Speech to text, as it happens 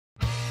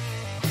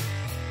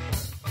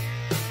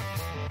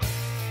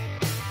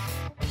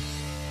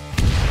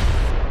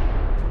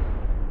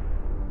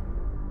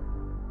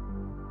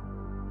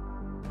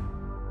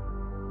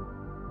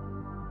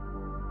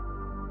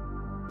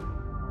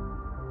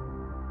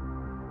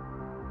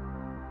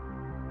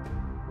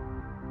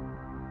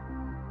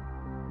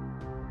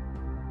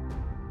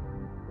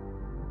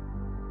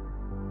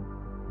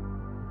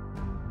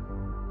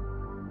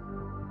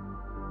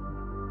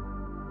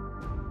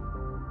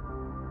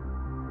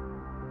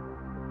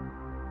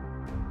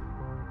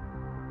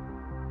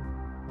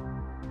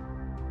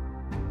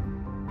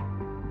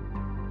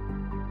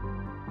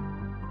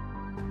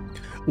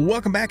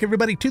Welcome back,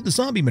 everybody, to the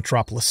Zombie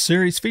Metropolis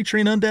series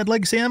featuring Undead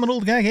Legacy. I'm an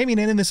old guy gaming,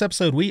 and in this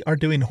episode, we are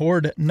doing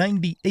Horde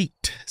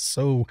 98.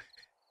 So,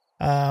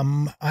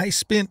 I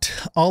spent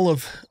all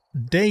of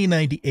day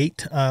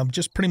 98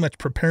 just pretty much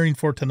preparing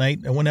for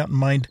tonight. I went out and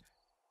mined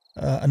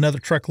another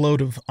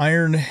truckload of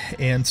iron,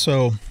 and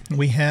so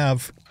we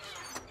have,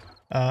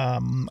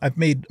 I've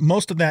made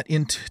most of that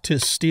into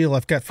steel.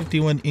 I've got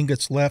 51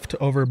 ingots left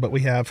over, but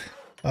we have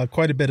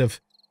quite a bit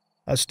of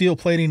steel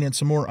plating and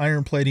some more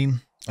iron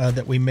plating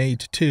that we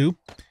made too.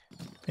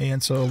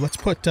 And so let's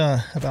put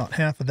about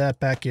half of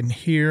that back in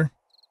here.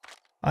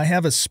 I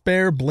have a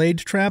spare blade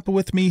trap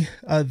with me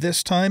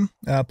this time,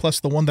 plus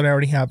the one that I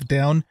already have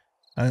down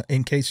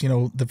in case, you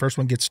know, the first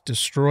one gets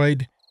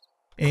destroyed.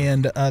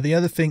 And the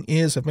other thing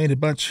is I've made a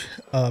bunch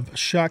of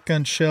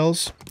shotgun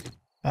shells,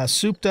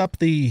 souped up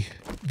the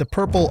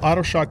purple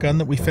auto shotgun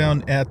that we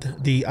found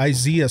at the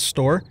Isaiah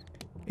store.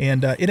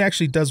 And it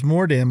actually does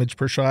more damage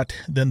per shot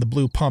than the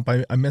blue pump.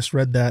 I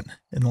misread that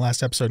in the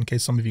last episode in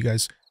case some of you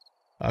guys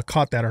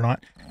caught that or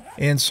not.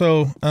 And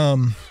so,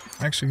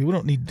 actually, we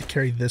don't need to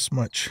carry this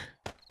much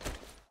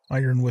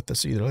iron with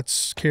us either.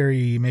 Let's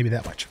carry maybe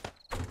that much.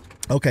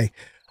 Okay.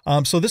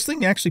 So this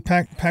thing actually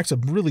packs a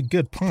really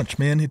good punch,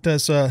 man. It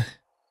does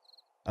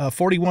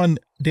 41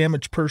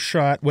 damage per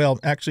shot. Well,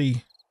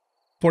 actually,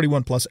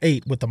 41 plus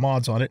 8 with the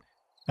mods on it.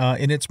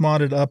 And it's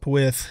modded up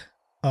with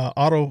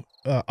auto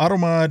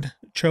mod,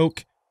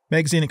 choke,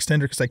 magazine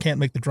extender, because I can't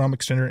make the drum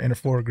extender, and a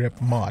foregrip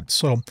mod.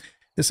 So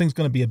this thing's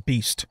going to be a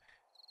beast.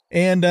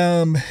 And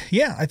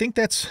yeah, I think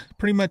that's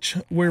pretty much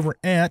where we're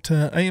at.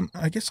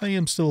 I guess I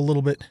am still a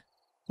little bit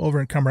over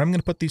encumbered. I'm going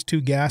to put these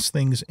two gas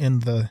things in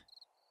the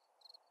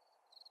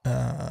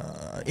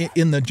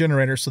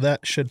generator, so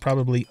that should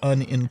probably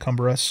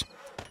unencumber us.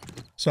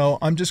 So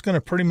I'm just going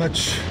to pretty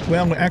much,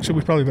 well, actually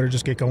we probably better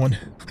just get going.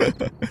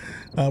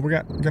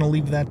 We're going to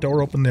leave that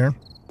door open there.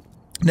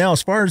 Now,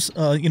 as far as,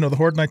 you know, the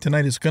Horde night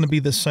tonight is going to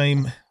be the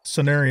same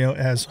scenario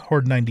as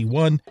Horde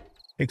 91,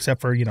 except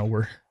for, you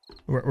know,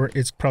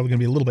 it's probably going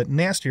to be a little bit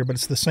nastier, but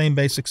it's the same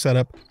basic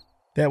setup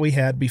that we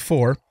had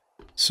before.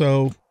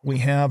 So we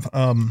have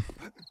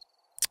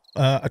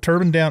a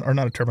turbine down, or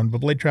not a turbine,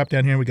 but blade trap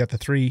down here. We got the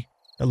 3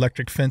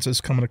 electric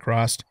fences coming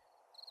across.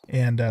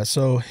 And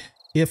so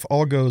if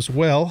all goes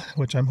well,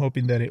 which I'm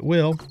hoping that it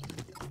will,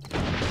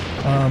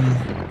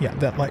 yeah,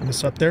 that lightened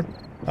us up there.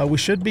 We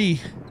should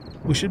be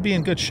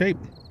in good shape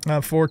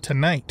for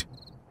tonight.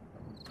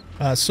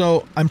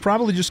 So I'm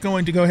probably just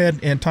going to go ahead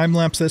and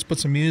time-lapse this, put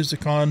some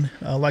music on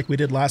like we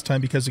did last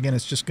time, because again,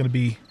 it's just going to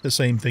be the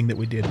same thing that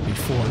we did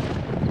before.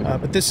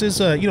 But this is,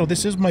 you know,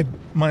 this is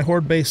my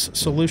horde-based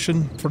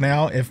solution for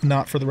now, if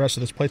not for the rest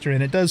of this playthrough,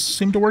 and it does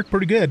seem to work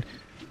pretty good,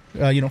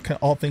 you know,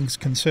 all things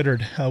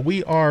considered.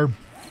 We are,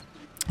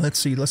 let's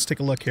see, let's take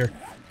a look here.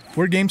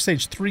 We're game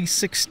stage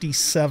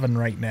 367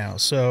 right now,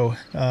 so,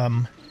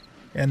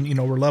 and, you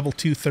know, we're level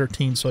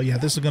 213, so yeah,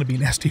 this is going to be a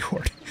nasty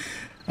horde.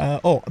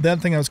 Oh, the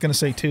other thing I was going to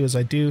say, too, is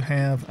I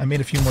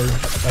made a few more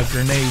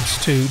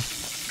grenades, too.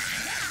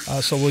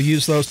 So we'll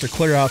use those to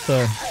clear out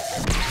the,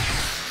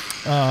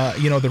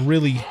 you know, the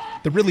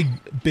really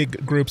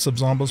big groups of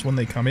zombies when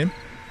they come in.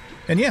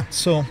 And yeah,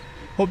 so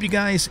hope you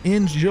guys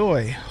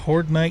enjoy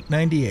Horde Night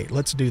 98.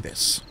 Let's do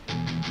this.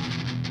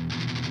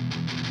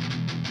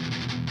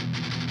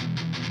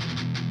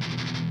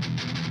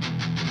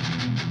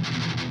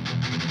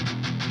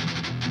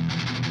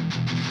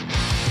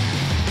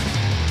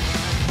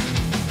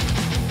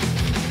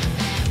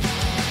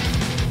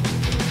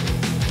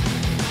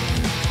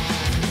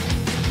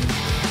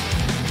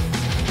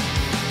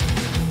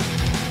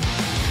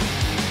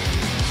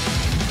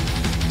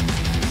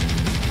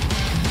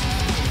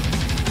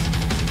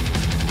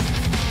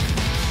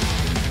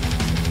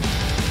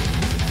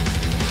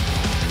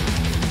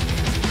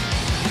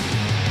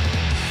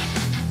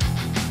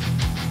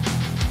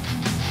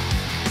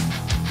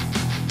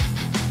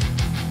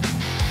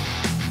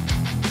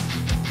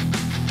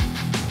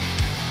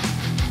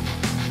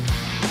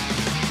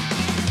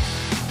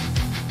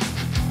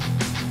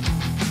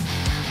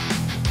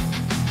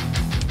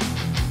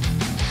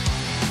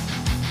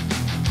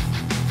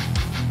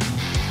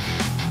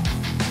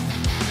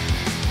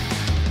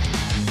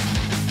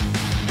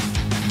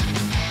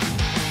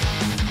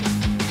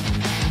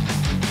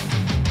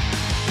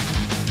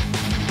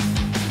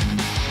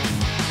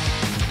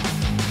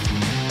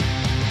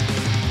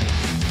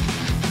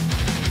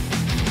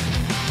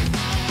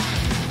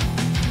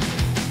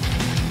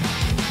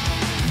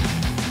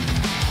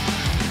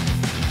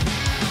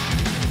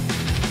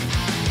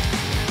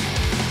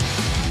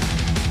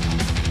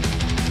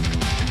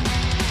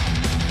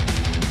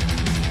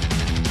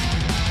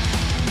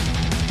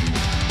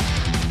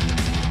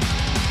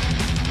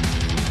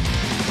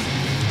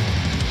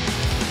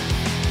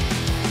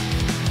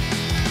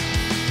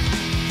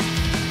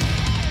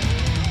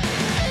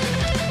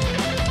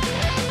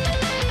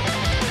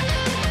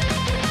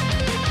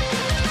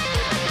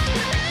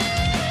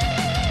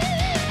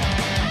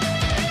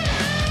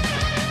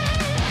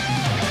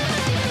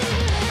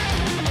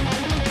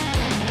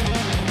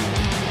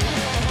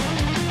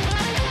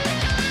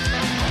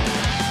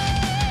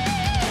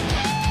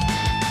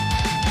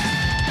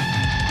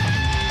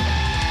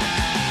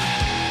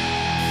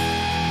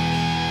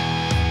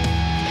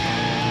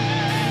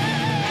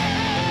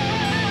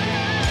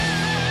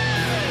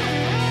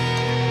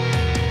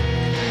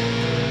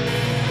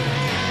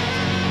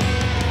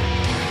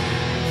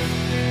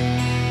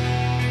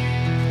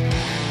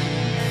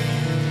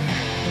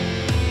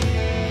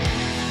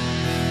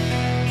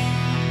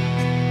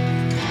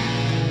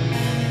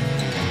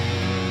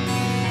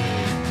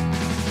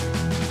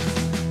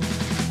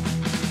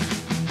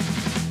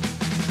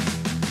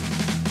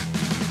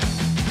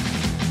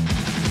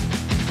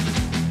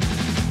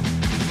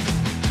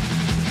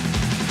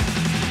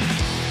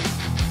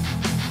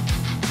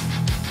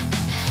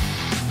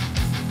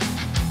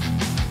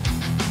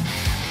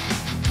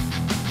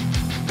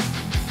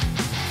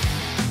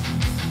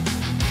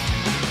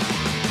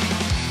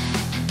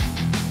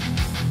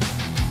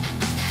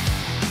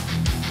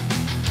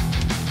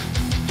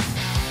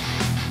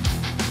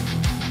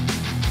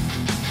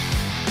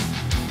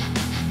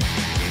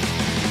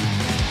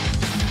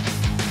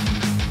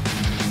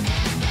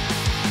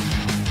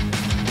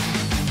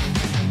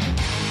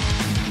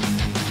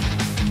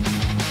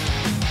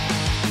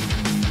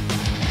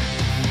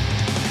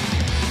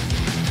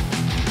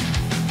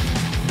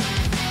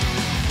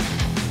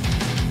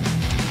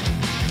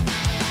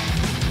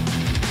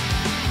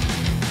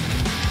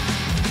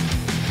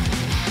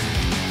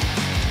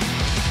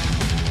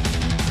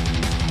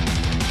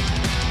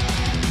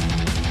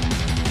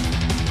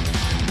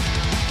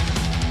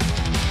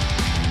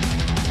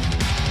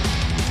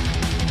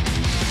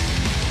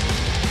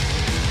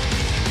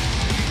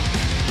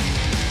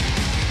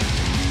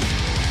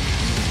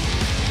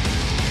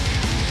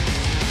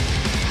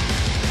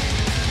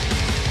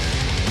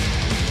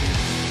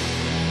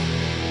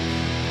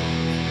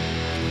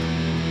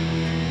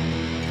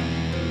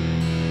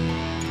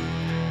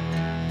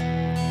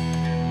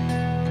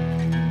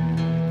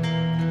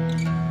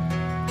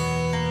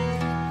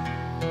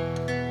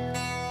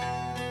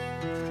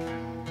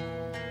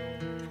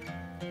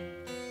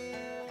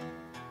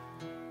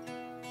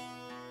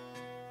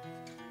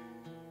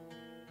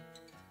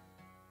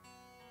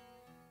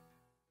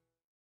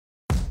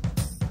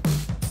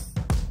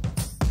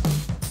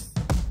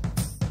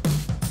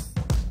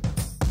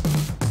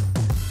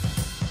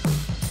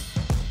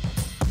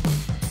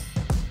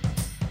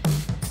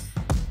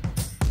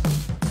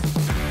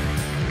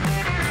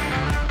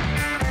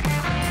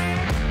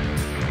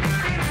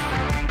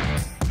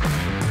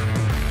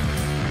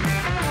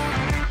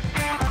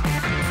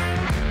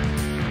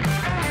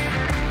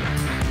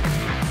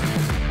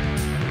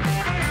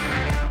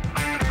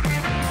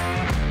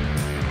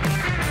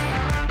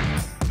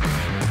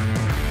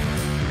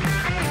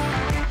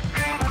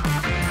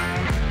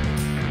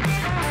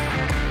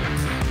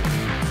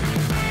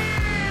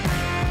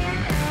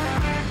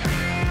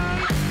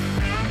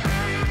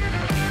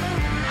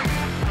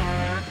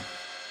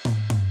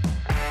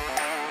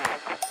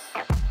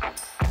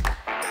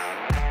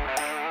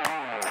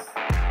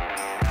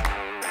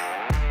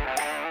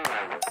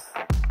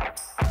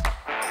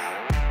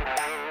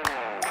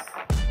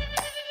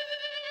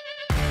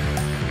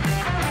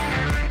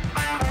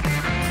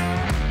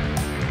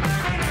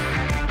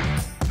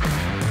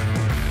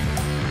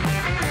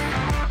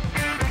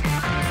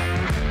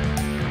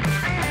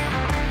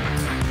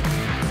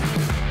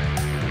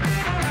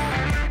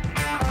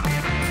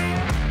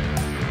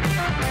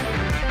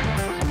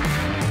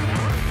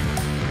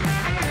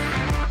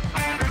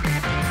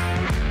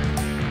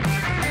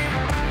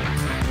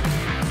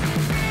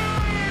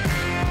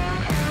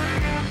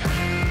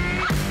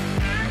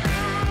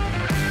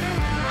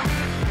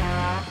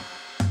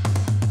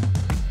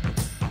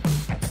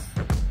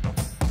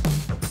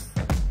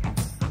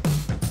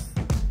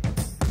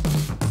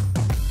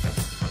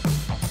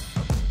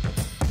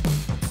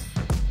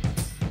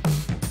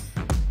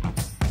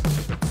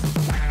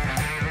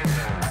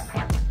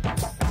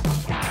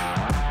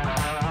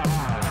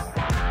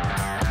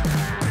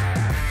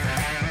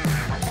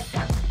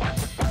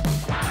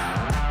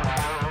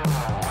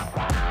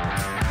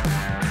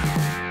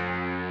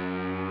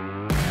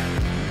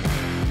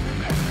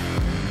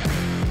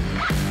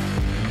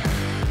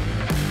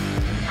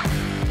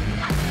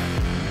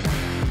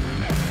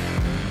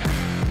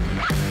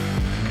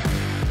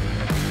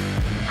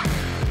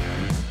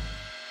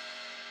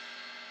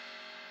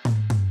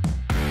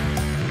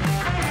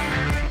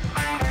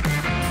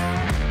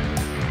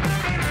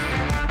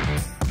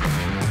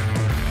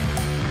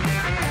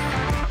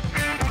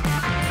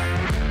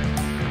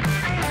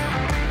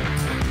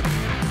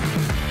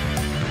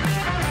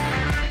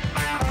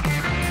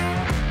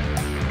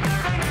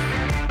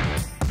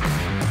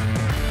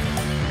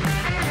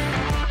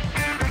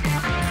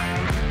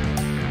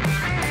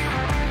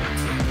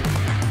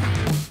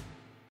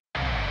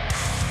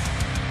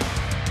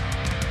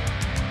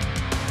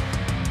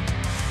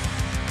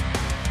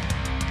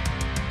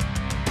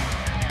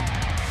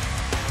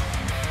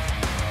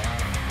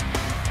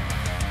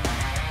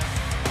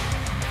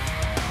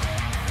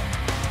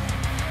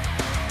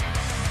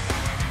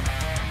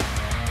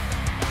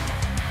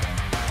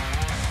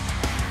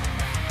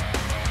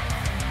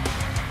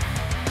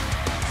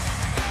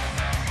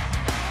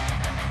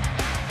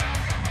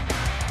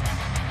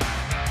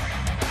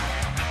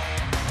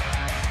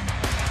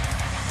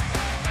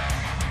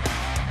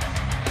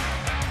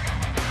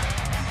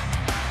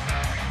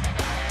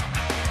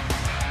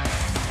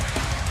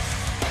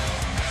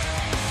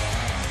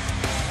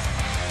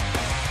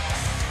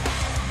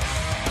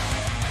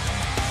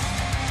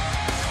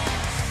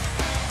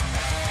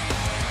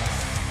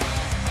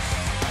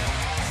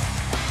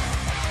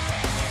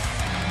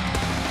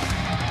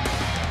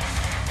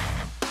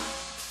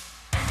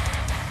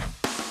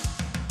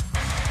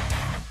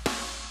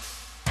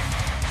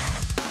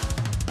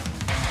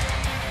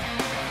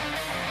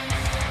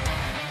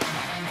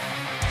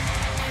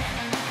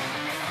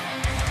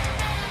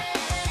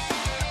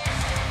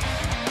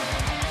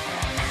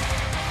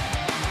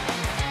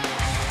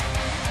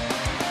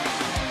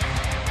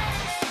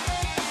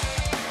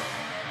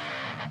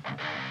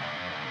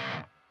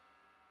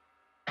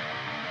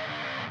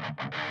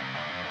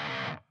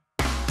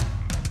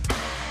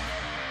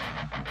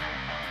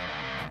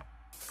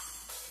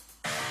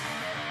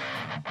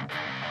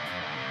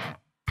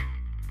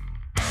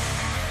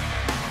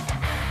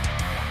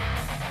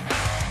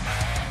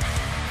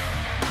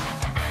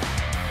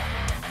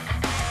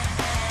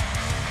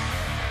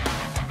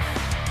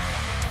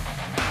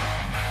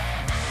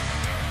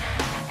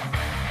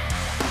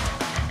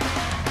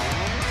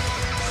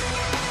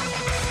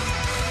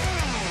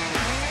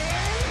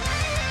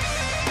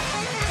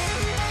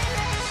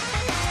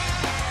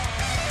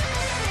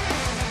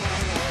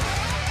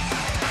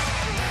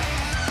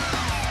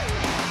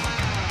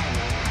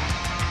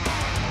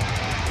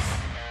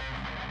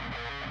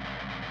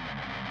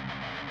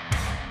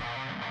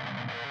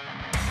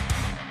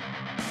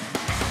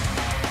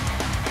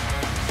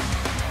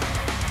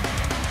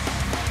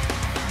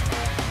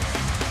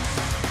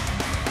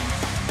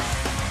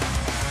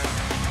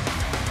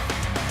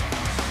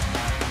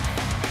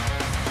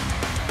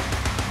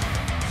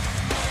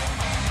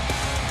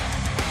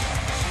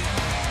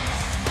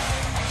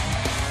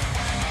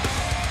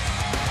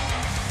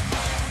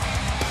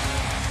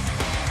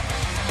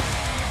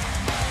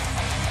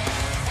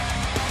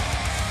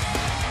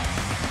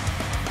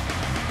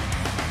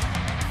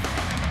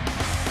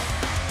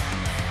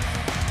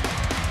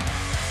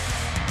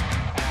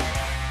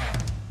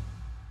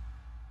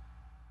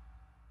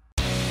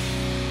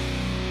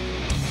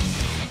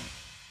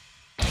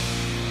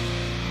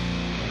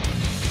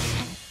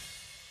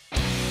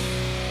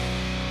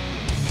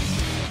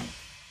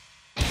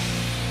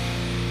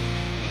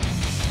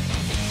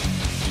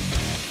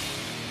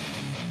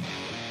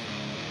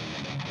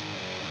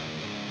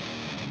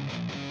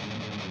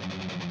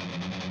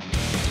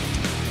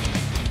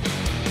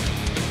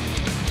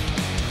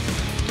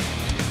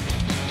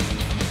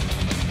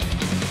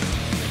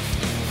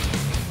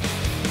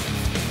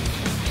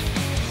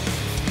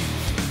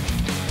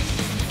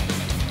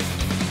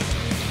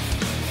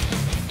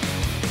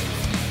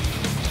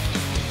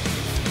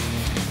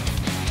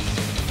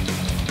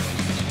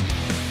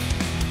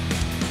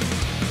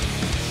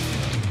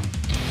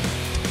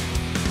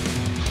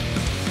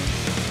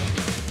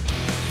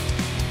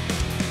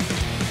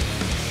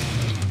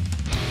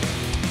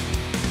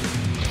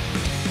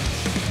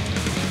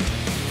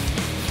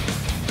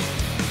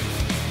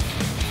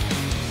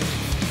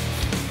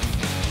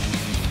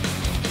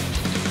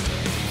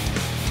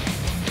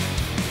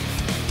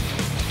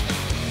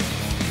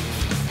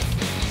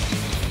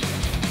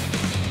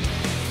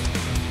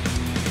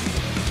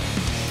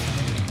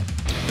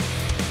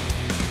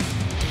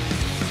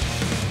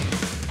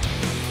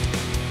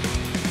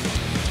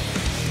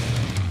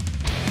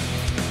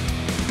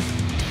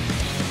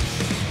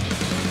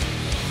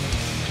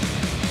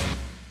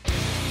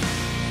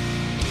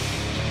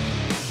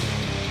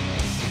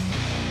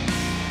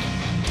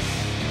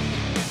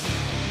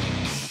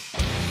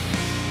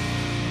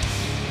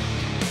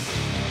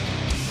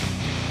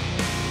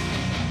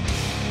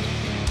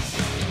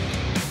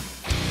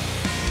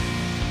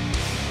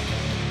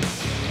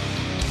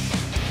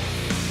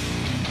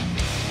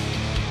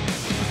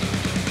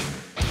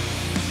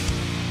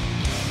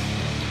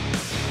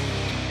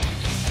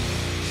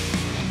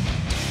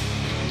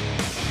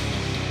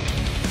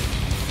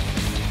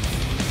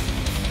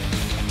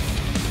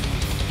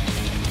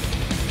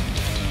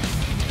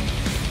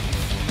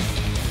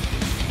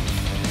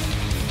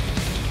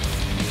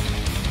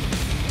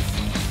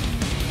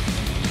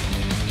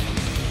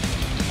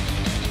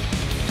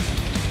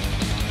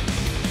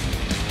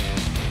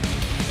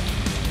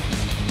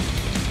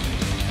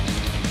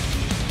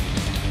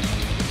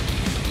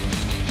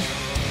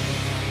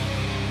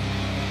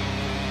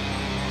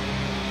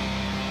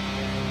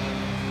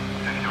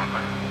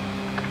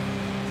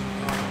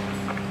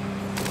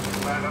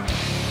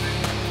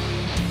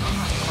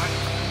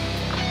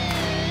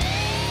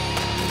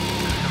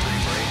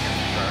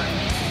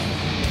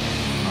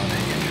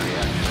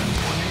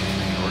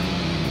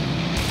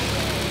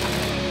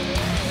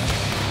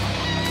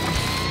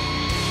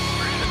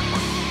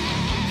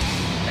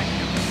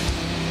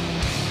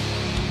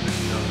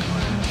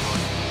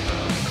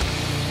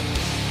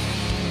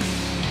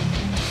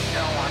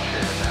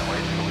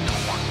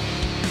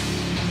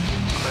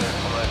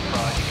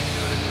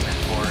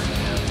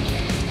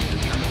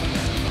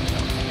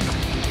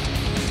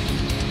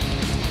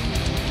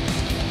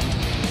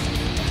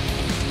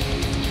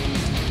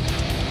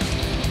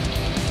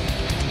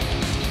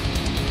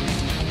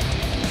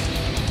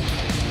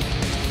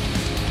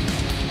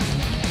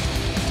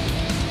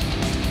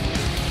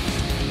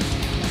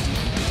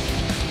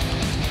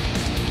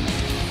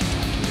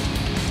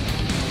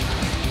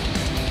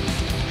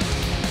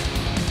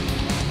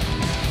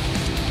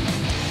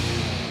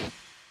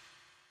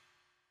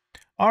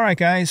 All right,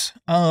 guys.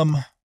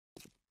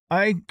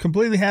 I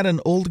completely had an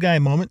old guy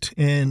moment,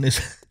 and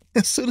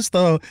as soon as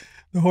the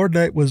Horde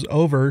Night was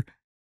over,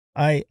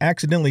 I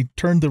accidentally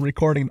turned the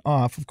recording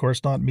off, of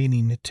course, not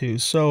meaning to.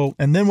 So,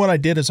 and then what I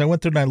did is I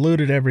went through and I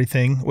looted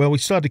everything. Well, we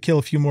still had to kill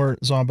a few more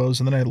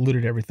zombos, and then I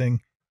looted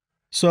everything.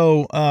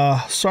 So,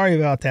 sorry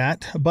about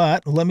that,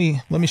 but let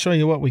me show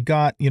you what we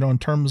got, you know, in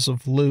terms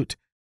of loot.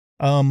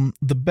 The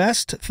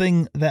best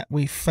thing that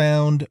we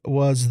found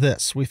was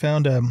this. We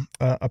found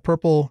a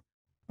purple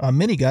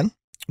minigun,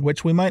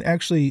 which we might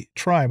actually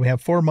try. We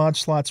have 4 mod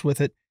slots with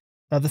it.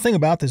 The thing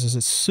about this is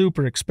it's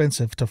super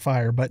expensive to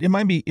fire, but it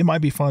might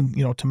be fun,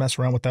 you know, to mess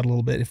around with that a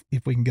little bit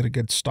if we can get a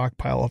good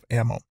stockpile of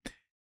ammo.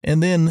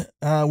 And then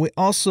we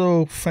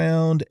also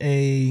found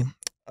a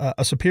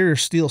superior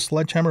steel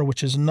sledgehammer,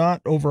 which is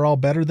not overall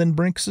better than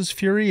Brinks's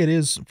Fury. It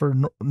is for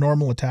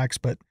normal attacks,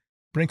 but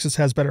Brinks's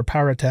has better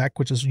power attack,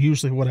 which is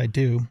usually what I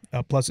do.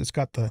 Plus, it's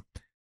got the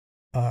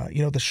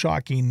you know, the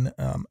shocking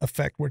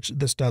effect, which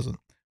this doesn't.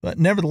 But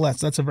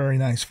nevertheless, that's a very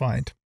nice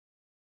find.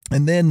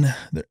 And then,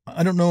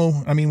 I don't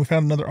know, I mean, we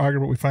found another auger,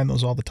 but we find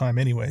those all the time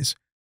anyways.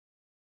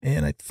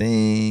 And I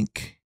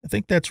think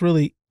that's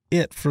really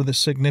it for the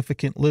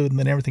significant loot, and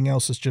then everything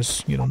else is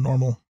just, you know,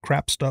 normal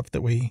crap stuff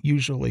that we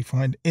usually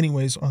find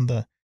anyways on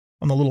the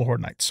little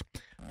Horde Nights.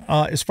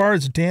 As far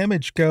as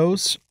damage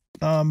goes,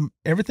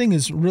 everything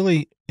is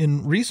really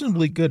in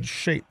reasonably good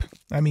shape.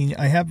 I mean,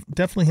 I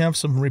definitely have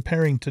some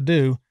repairing to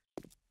do,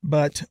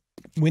 but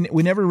we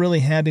never really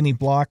had any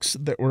blocks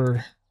that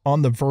were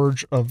on the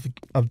verge of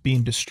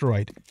being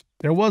destroyed.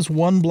 There was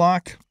one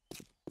block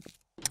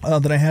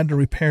that I had to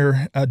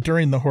repair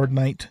during the Horde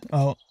Night,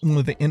 one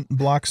of the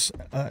blocks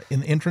in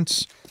the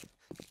entrance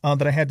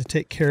that I had to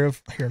take care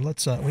of. Here,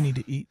 let's, we need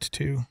to eat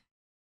too.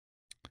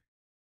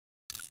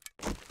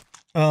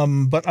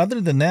 But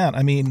other than that,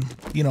 I mean,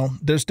 you know,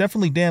 there's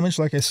definitely damage,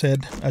 like I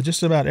said.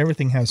 Just about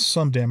everything has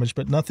some damage,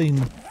 but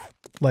nothing,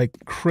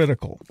 like,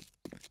 critical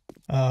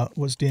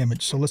was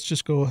damaged. So let's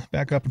just go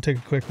back up and take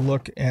a quick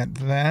look at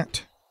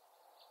that.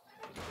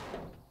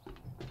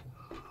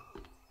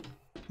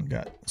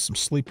 Got some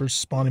sleepers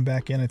spawning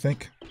back in, I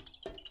think.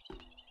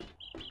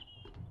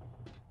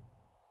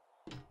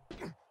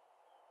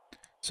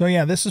 So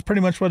yeah, this is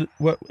pretty much what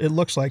it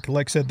looks like.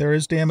 Like I said, there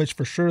is damage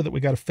for sure that we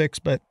got to fix,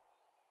 but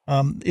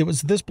it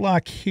was this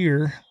block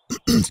here,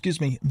 excuse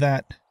me,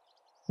 that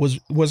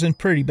was in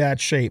pretty bad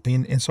shape,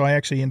 and so I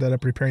actually ended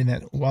up repairing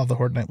that while the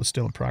Horde Night was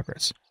still in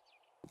progress.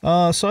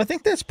 So I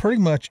think that's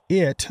pretty much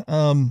it.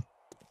 You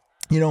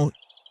know,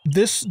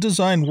 this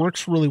design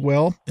works really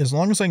well as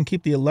long as I can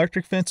keep the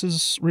electric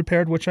fences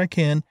repaired, which I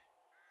can,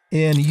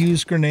 and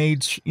use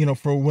grenades, you know,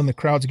 for when the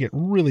crowds get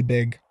really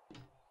big.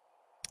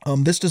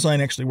 This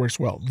design actually works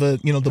well.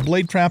 The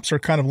blade traps are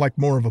kind of like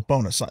more of a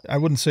bonus. I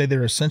wouldn't say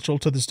they're essential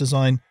to this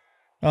design,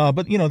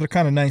 but you know, they're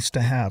kind of nice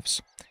to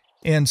haves.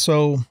 And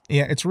so,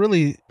 yeah, it's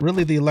really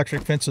the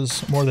electric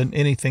fences more than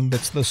anything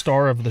that's the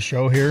star of the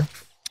show here.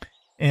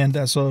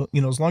 And so,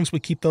 you know, as long as we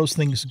keep those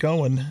things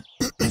going,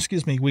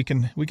 excuse me, we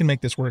can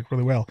make this work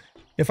really well.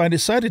 If I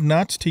decided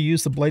not to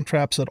use the blade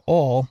traps at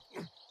all,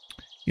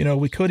 you know,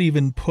 we could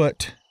even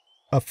put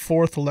a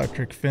 4th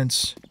electric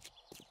fence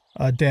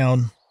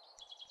down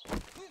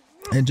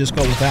and just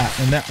go with that.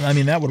 And that, I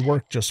mean, that would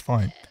work just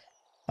fine.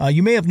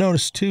 You may have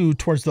noticed too,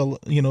 towards the,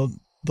 you know,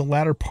 the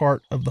latter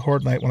part of the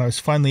Horde Night, when I was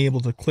finally able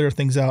to clear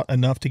things out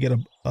enough to get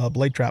a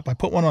blade trap, I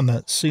put one on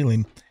the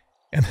ceiling.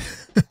 And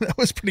that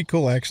was pretty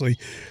cool, actually,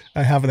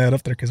 having that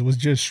up there, because it was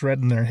just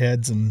shredding their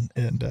heads and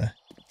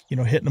you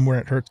know, hitting them where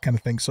it hurts kind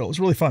of thing. So it was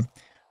really fun.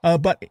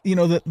 But, you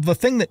know, the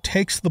thing that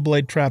takes the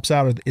blade traps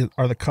out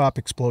are the cop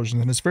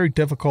explosions. And it's very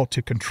difficult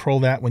to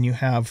control that when you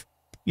have,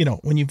 you know,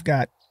 when you've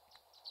got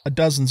a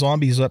dozen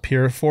zombies up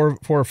here, four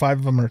or five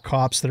of them are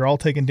cops. They're all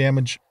taking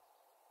damage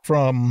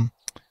from,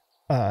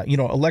 you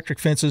know, electric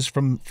fences,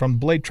 from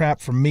blade trap,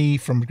 from me,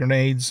 from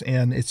grenades.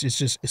 And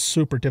it's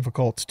super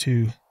difficult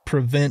to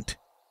prevent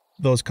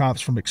those cops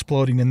from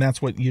exploding, and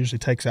that's what usually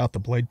takes out the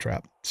blade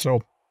trap.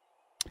 So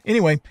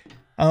anyway,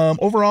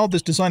 Overall,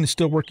 this design is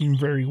still working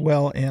very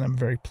well, and I'm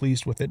very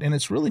pleased with it. And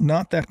it's really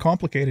not that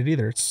complicated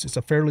either. It's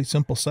a fairly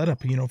simple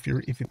setup, you know, if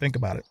you think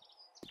about it.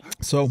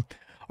 So,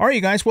 all right,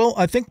 you guys. Well,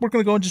 I think we're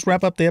going to go and just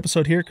wrap up the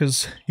episode here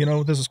because, you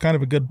know, this is kind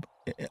of a good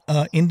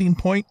ending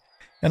point.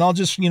 And I'll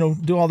just, you know,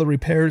 do all the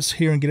repairs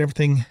here and get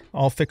everything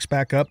all fixed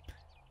back up.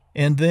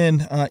 And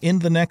then in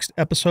the next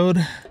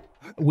episode,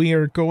 we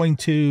are going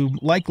to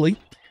likely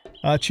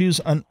choose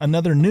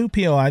another new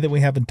POI that we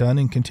haven't done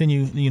and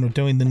continue, you know,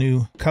 doing the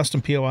new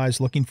custom POIs,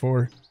 looking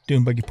for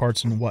dune buggy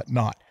parts and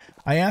whatnot.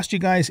 I asked you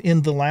guys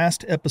in the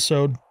last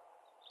episode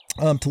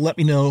to let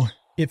me know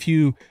if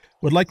you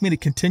would like me to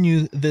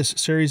continue this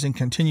series and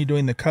continue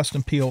doing the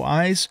custom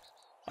POIs,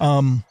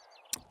 and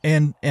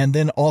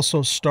then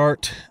also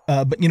start,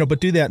 but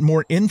do that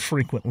more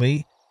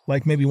infrequently,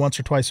 like maybe once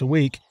or twice a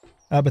week.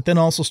 But then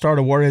also start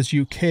a Juarez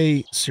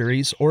UK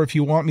series, or if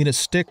you want me to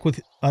stick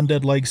with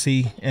Undead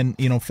Legacy and,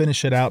 you know,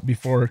 finish it out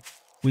before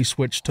we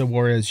switch to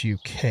Juarez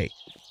UK.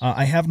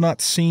 I have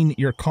not seen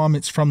your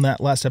comments from that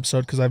last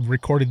episode because I've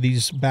recorded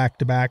these back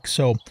to back.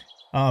 So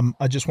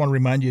I just want to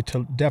remind you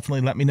to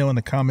definitely let me know in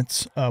the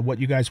comments what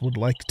you guys would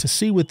like to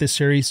see with this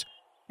series,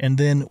 and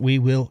then we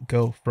will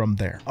go from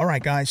there. All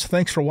right, guys,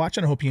 thanks for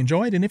watching. I hope you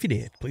enjoyed, and if you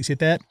did, please hit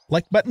that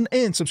like button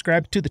and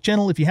subscribe to the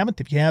channel if you haven't.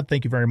 If you have,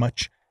 thank you very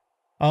much.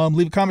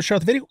 Leave a comment, share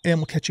the video, and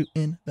we'll catch you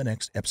in the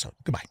next episode.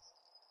 Goodbye.